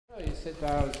sit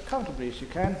down as comfortably as you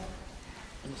can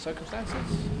in the circumstances.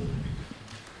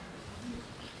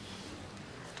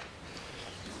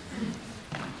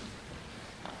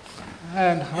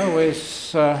 And I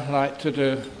always like to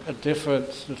do a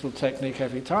different little technique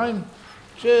every time,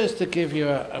 just to give you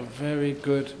a very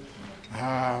good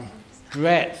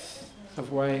breadth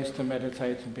of ways to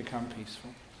meditate and become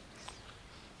peaceful.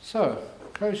 So,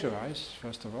 close your eyes,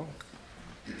 first of all.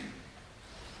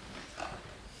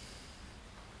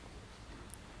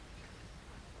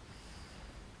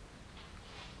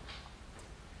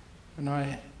 And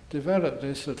I developed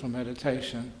this little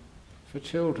meditation for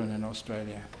children in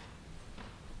Australia.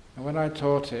 And when I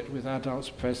taught it with adults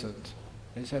present,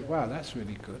 they said, wow, that's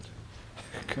really good.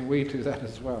 Can we do that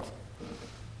as well?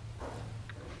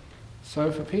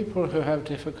 So for people who have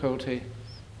difficulty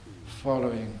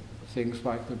following things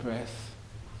like the breath,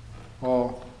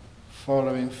 or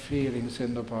following feelings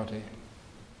in the body,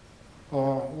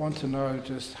 or want to know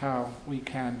just how we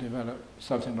can develop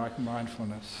something like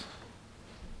mindfulness,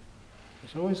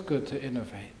 it's always good to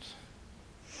innovate.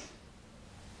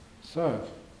 So,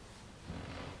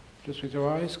 just with your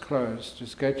eyes closed,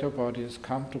 just get your body as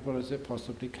comfortable as it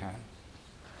possibly can.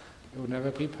 It will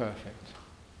never be perfect.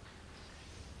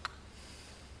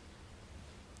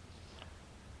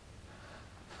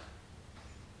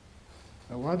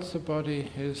 But once the body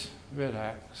is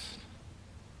relaxed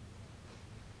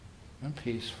and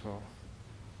peaceful,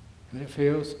 and it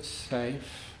feels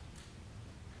safe,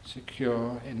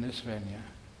 secure in this venue,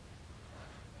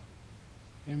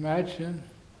 imagine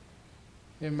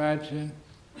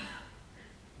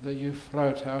that you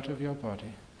float out of your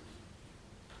body,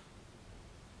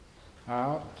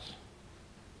 out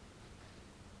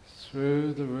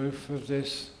through the roof of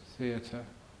this theatre,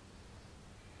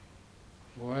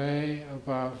 way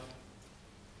above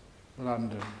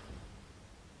London,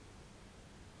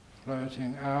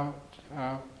 floating out,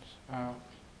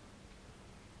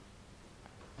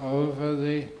 over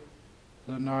the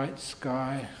night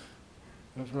sky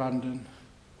of London,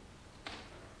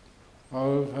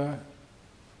 over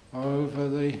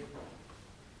the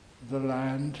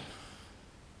land,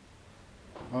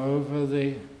 over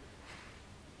the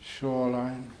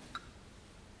shoreline,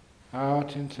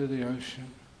 out into the ocean,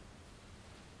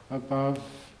 above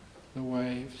the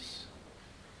waves,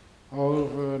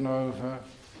 over and over,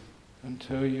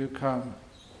 until you come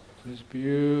to this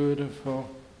beautiful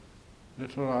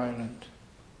little island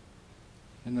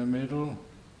in the middle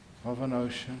of an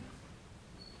ocean.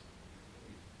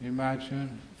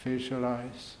 Imagine,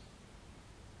 visualize,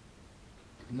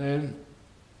 and then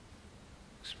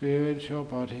experience your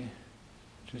body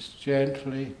just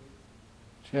gently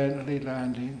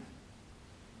landing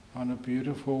on a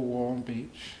beautiful warm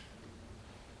beach.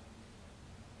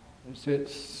 As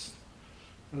it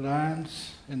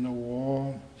lands in the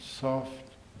warm,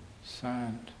 soft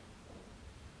sand,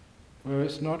 where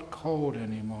it's not cold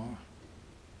anymore,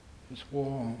 it's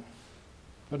warm,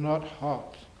 but not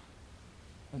hot,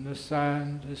 and the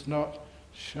sand is not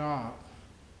sharp,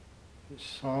 it's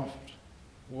soft,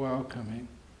 welcoming,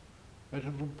 like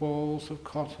little balls of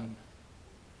cotton,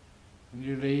 and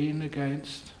you lean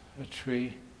against a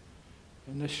tree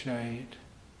in the shade,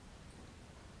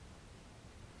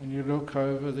 and you look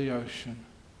over the ocean,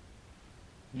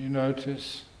 and you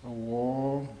notice a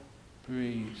warm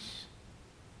breeze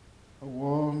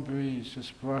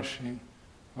just brushing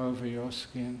over your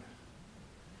skin.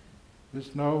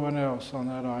 There's no one else on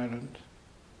that island,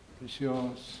 it's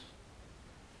yours,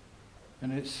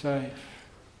 and it's safe.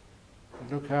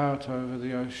 You look out over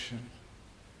the ocean,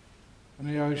 and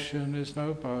the ocean is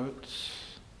no boats,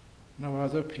 no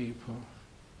other people,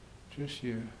 just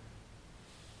you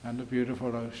and the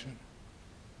beautiful ocean.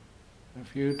 A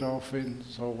few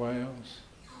dolphins or whales,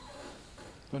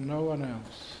 but no one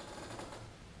else.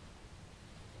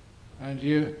 And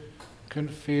you can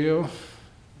feel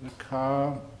the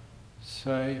calm,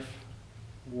 safe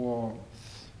warmth,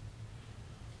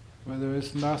 where there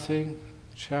is nothing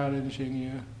challenging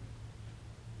you,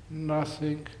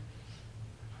 nothing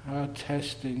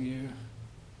testing you.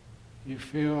 You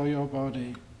feel your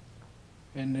body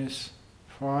in this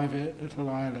private little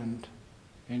island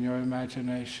in your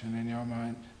imagination, in your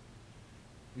mind.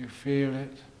 You feel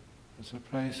it as a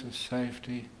place of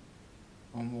safety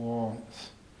and warmth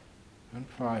and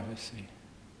privacy.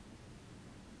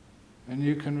 And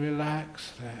you can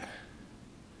relax there.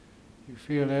 You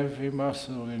feel every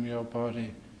muscle in your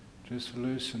body just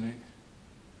loosening,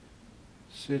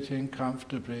 sitting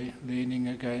comfortably, leaning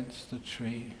against the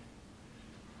tree,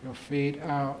 your feet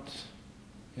out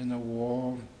in the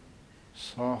warm,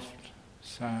 soft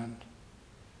sand.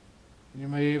 You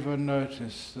may even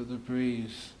notice that the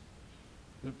breeze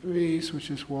The breeze which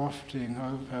is wafting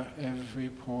over every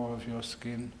pore of your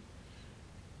skin.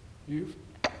 You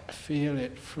feel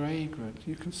it fragrant,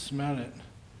 you can smell it.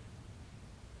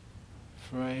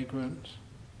 Fragrant,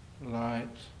 light,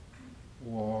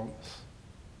 warmth.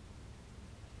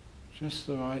 Just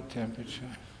the right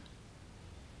temperature.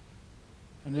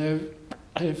 And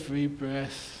every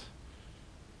breath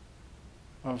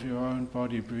of your own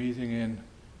body breathing in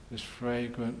this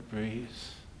fragrant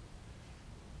breeze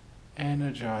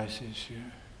energizes you.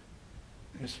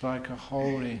 It's like a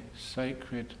holy,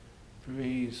 sacred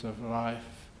breeze of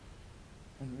life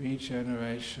and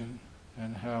regeneration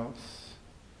and health.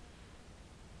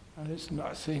 And it's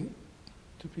nothing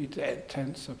to be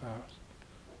tense about.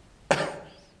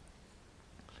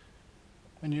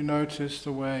 And you notice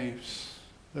the waves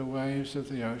of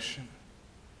the ocean.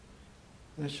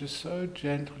 They're just so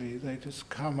gently, they just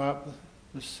come up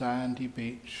the sandy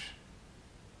beach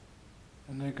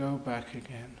and they go back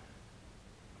again.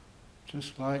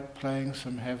 Just like playing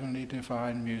some heavenly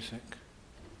divine music,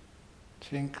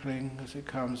 tinkling as it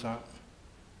comes up,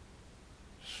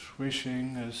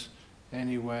 swishing as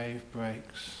any wave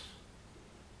breaks,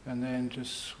 and then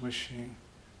just swishing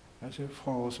as it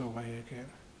falls away again.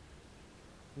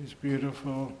 These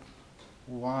beautiful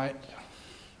white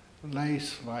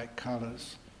lace-like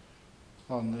colours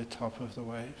on the top of the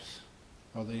waves,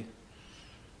 or the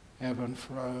ebb and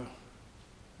flow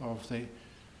of the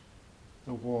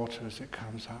water as it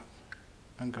comes up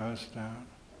and goes down.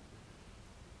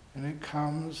 And it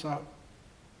comes up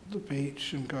the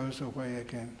beach and goes away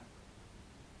again.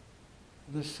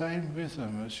 The same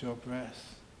rhythm as your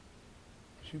breath.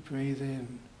 As you breathe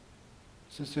in,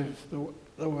 it's as if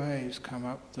the waves come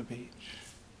up the beach.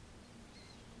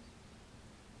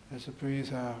 As you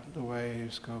breathe out, the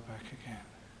waves go back again.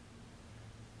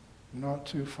 Not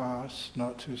too fast,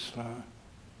 not too slow.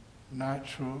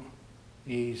 Natural,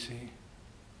 easy,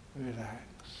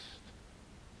 relaxed.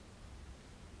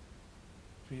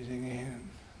 Breathing in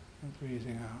and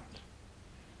breathing out.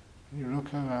 You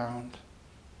look around,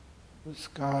 the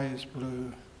sky is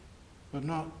blue, but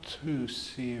not too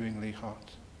searingly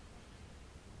hot.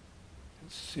 You can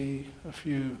see a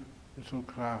few little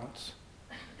clouds,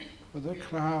 but the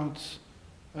clouds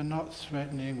are not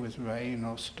threatening with rain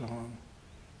or storm.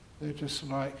 They're just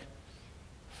like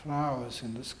flowers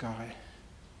in the sky,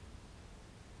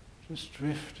 just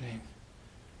drifting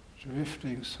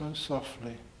so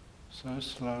softly, so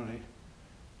slowly,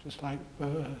 just like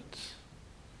birds.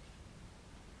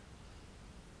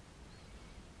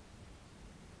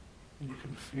 And you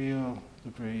can feel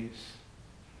the breeze,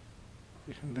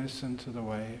 you can listen to the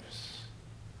waves,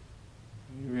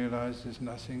 and you realize there's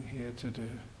nothing here to do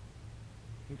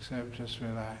except just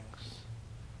relax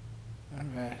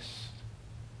and rest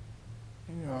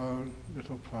in your own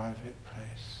little private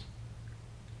place,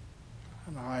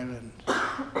 an island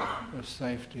of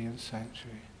safety and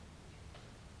sanctuary.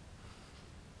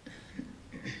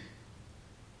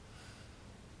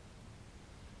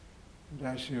 And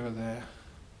as you are there,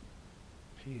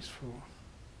 peaceful,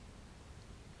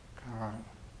 calm,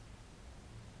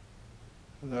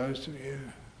 for those of you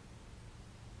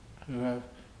who have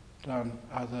done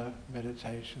other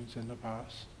meditations in the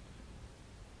past,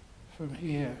 from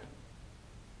here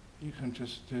you can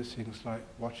just do things like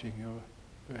watching your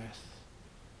breath,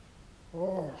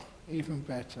 or even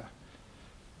better,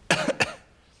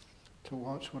 to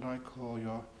watch what I call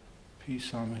your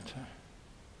peaceometer.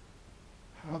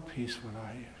 How peaceful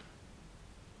are you?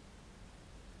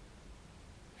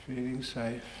 Feeling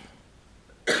safe,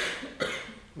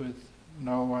 with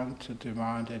no one to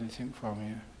demand anything from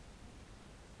you,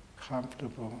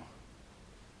 comfortable,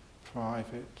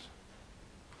 private.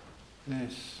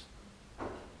 This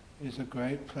is a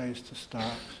great place to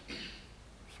start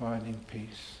finding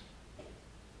peace.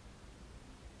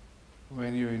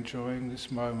 When you're enjoying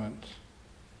this moment,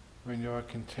 when you are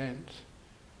content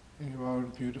in your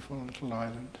own beautiful little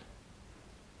island,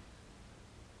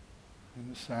 in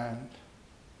the sand,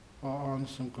 or on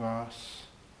some grass,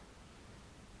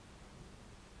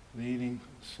 leaning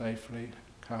safely,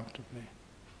 comfortably,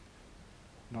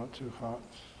 not too hot,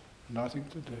 nothing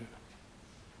to do.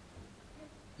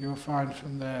 You'll find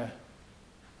from there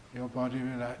your body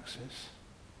relaxes,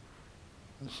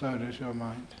 and so does your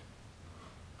mind.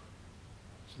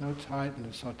 There's no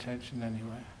tightness or tension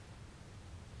anywhere.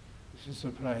 This is a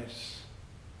place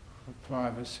of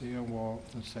privacy and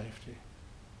warmth and safety,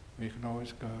 where you can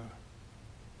always go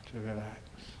to relax.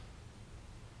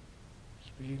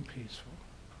 Just being peaceful.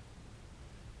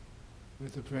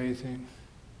 With the breathing,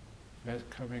 breath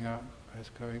coming up,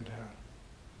 breath going down.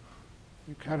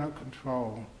 You cannot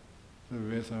control the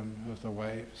rhythm of the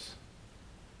waves.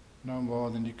 no more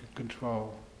than you can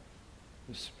control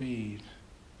the speed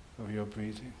of your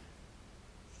breathing.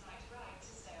 Slight right to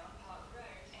stay on Park Road,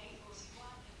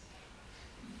 A41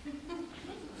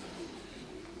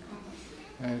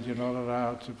 and And you're not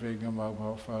allowed to bring your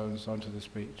mobile phones onto this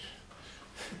beach.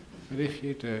 But if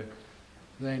you do,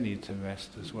 they need to rest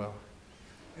as well.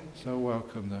 So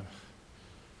welcome them,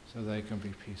 so they can be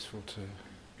peaceful too.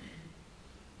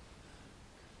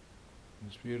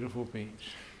 This beautiful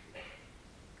beach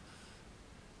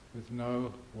with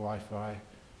no Wi-Fi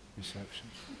reception.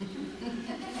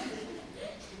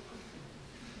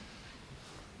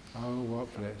 Oh,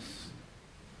 what bliss.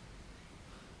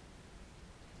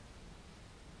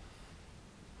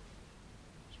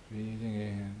 Just breathing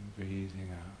in,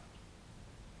 breathing out.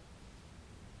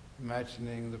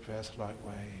 Imagining the breath like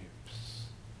waves.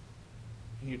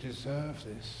 You deserve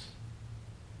this.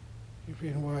 You've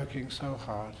been working so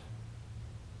hard,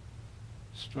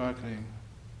 struggling,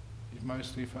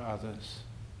 mostly for others.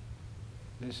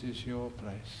 This is your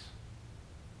place.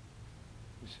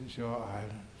 This is your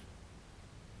island.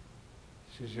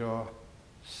 This is your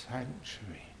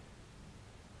sanctuary.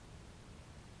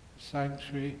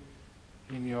 Sanctuary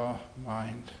in your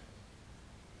mind,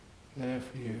 there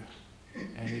for you,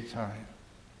 anytime,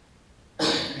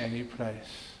 any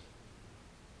place.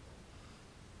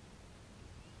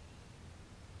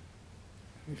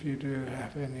 If you do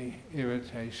have any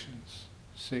irritations,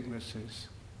 sicknesses,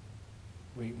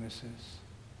 weaknesses,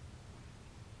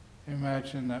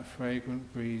 imagine that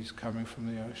fragrant breeze coming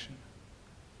from the ocean,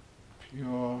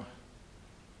 pure,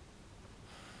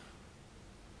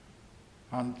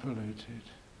 unpolluted,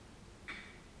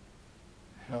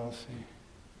 healthy.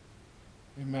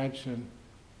 Imagine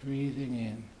breathing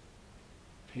in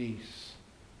peace,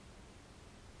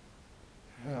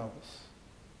 health,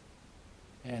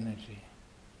 energy.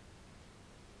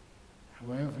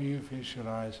 However you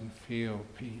visualize and feel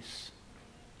peace,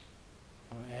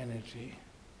 or energy,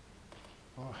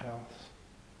 or health,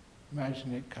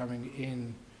 imagine it coming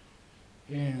in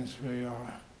through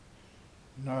your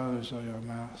nose or your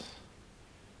mouth,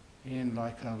 in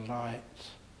like a light,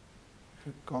 like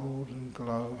a golden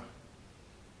glow,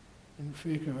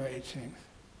 invigorating,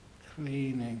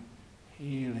 cleaning,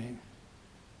 healing,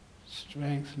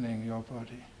 strengthening your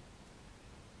body,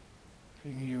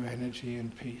 bringing you energy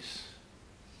and peace.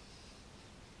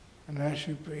 And as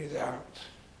you breathe out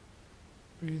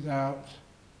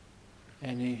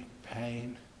any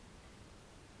pain,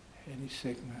 any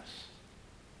sickness.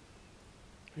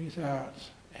 Breathe out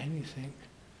anything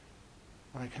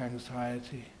like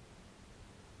anxiety,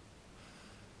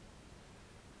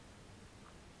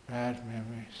 bad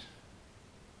memories,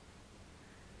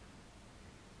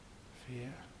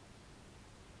 fear.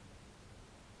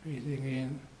 Breathing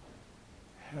in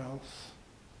health,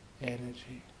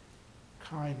 energy,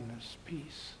 kindness,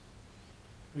 peace.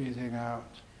 Breathing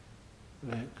out,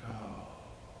 let go.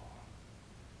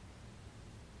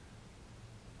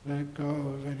 Let go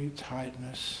of any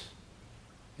tightness,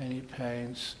 any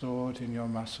pain stored in your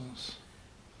muscles,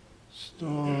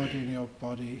 stored in your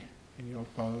body, in your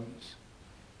bones.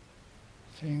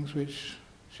 Things which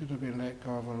should have been let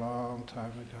go of a long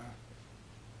time ago.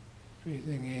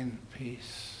 Breathing in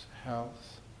peace,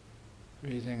 health.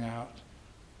 Breathing out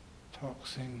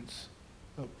toxins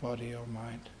of body or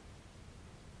mind.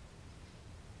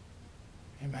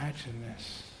 Imagine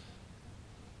this,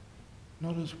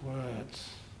 not as words,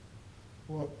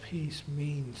 what peace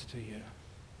means to you.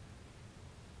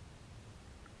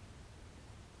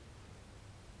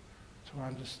 To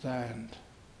understand,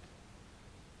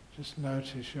 just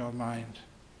notice your mind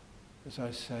as I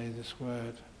say this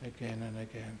word again and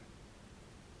again.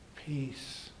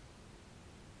 Peace.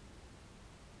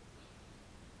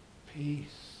 Peace.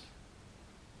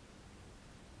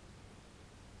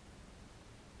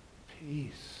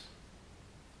 Peace.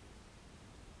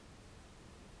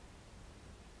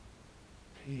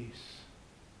 Peace.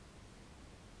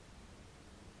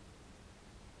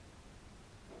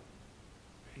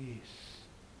 Peace.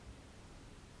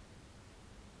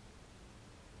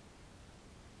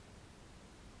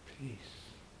 Peace.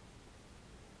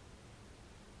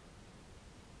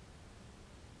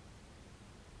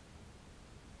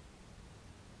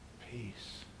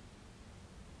 Peace.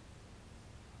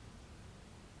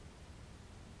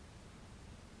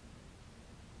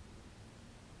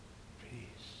 Peace.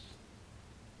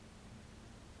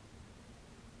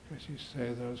 As you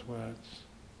say those words,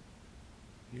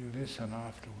 you listen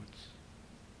afterwards.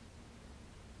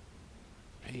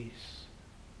 Peace.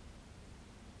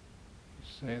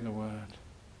 You say the word,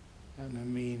 and the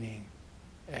meaning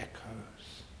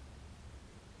echoes.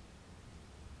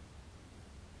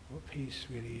 What peace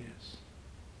really is.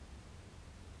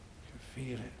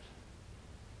 feel it.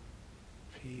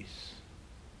 Peace.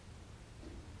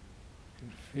 You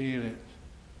can feel it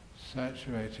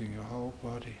saturating your whole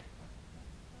body,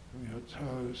 from your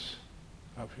toes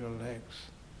up your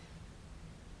legs,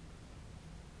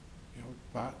 your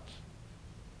butt,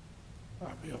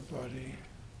 up your body,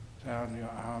 down your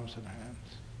arms and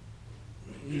hands.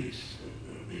 Peace.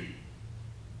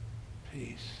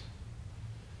 Peace.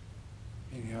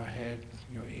 In your head,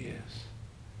 your ears.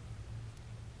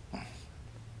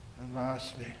 And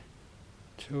lastly,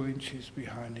 2 inches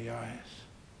behind the eyes.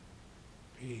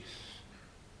 Peace.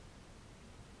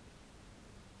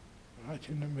 Right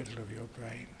in the middle of your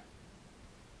brain.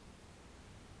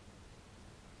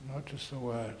 Not just the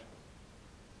word,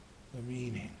 the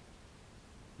meaning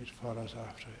which follows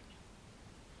after it.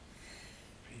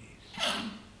 Peace.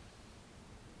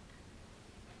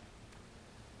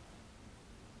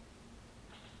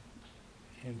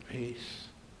 In peace,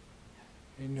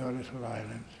 in your little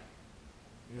island,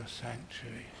 your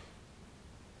sanctuary.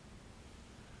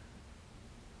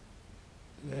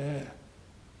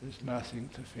 There's nothing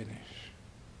to finish.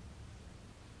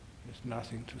 There's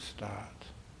nothing to start.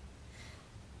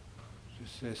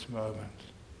 Just this moment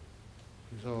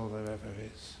is all there ever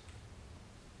is.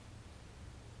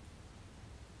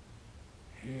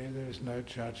 Here there is no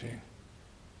judging,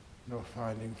 nor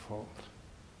finding fault.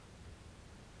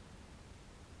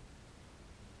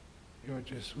 You're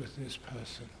just with this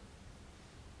person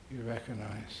you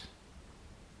recognize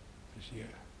as you.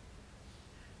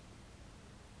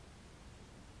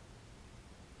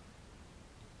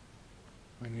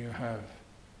 When you have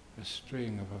a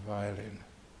string of a violin,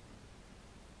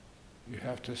 you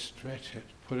have to stretch it,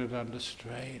 put it under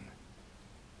strain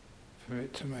for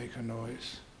it to make a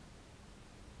noise.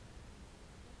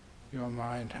 Your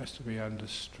mind has to be under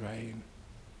strain,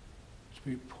 to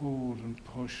be pulled and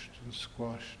pushed and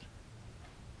squashed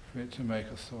for it to make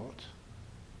a thought.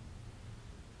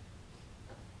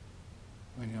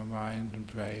 When your mind and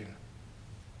brain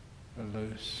are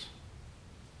loose,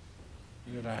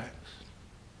 relaxed,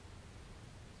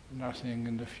 nothing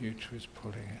in the future is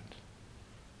pulling it.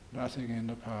 Nothing in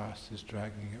the past is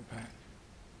dragging it back.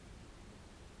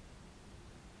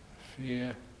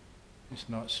 Fear is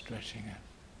not stretching it.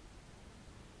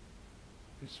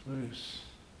 It's loose.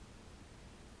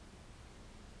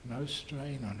 No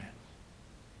strain on it.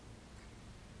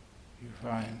 You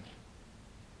find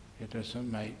it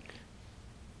doesn't make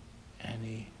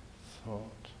any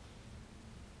thought.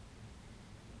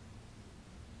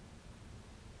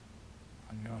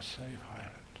 On your safe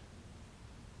island.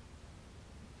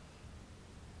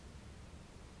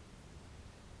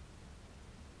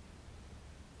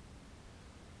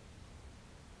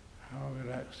 How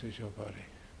relaxed is your body?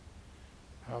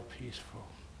 How peaceful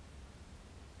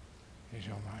is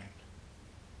your mind?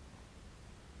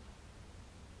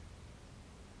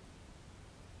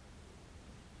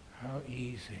 How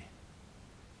easy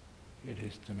it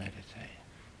is to meditate.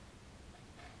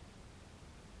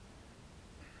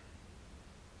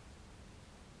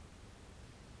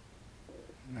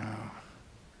 Now,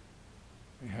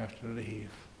 we have to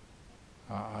leave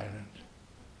our island.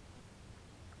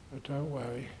 But don't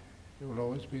worry, it will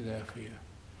always be there for you.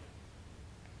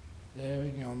 There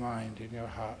in your mind, in your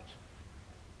heart,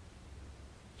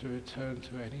 to return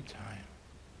to any time.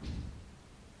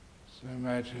 So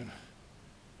imagine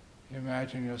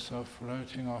yourself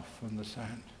floating off from the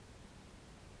sand,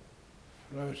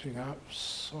 floating up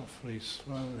softly,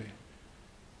 slowly,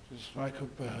 just like a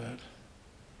bird.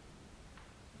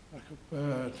 Like a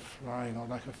bird flying, or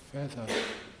like a feather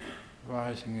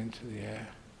rising into the air.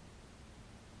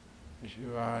 As you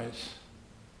rise,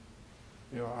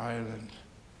 your island,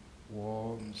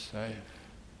 warm and safe,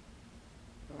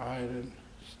 your island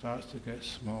starts to get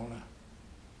smaller.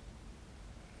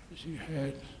 As you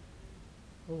head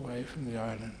away from the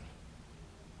island,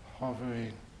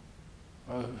 hovering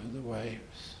over the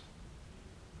waves,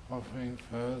 hovering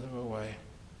further away,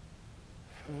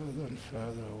 further and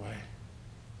further away.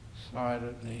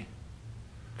 Silently,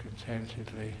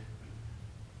 contentedly,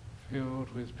 filled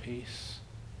with peace,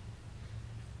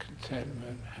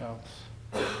 contentment, health,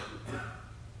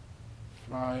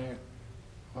 flying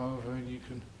over, and you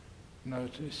can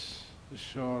notice the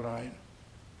shoreline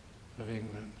of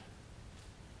England.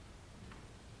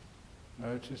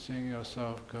 Noticing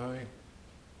yourself going,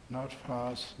 not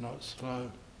fast, not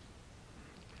slow,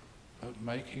 but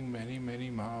making many, many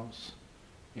miles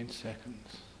in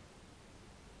seconds.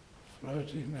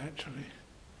 Floating naturally,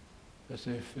 as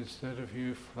if instead of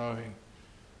you flowing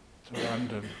to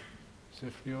London, as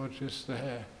if you're just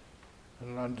there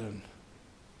and London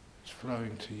is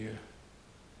flowing to you.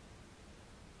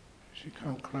 As As you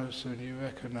come closer and you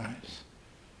recognize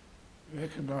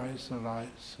the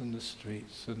lights and the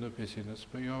streets and the busyness,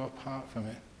 but you're apart from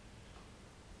it,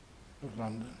 of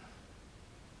London.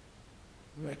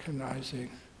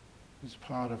 Recognizing it's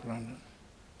part of London.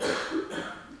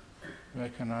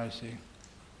 Recognizing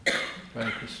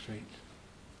Baker Street.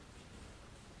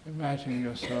 Imagine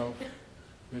yourself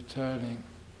returning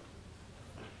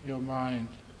your mind,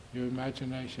 your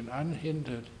imagination,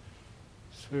 unhindered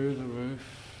through the roof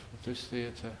of this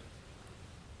theatre.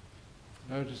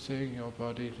 Noticing your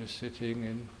body just sitting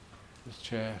in this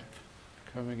chair,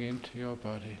 coming into your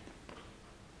body,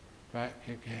 back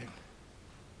again,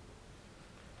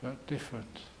 but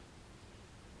different,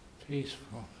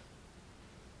 peaceful,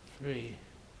 free,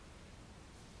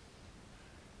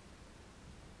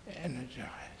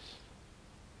 energized.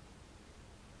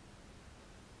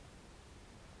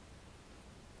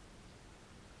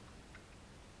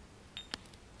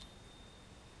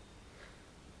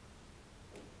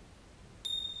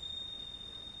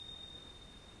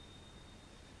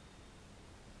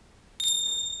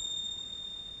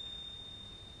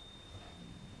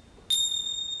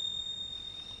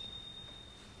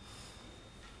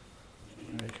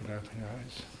 You can open your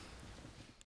eyes.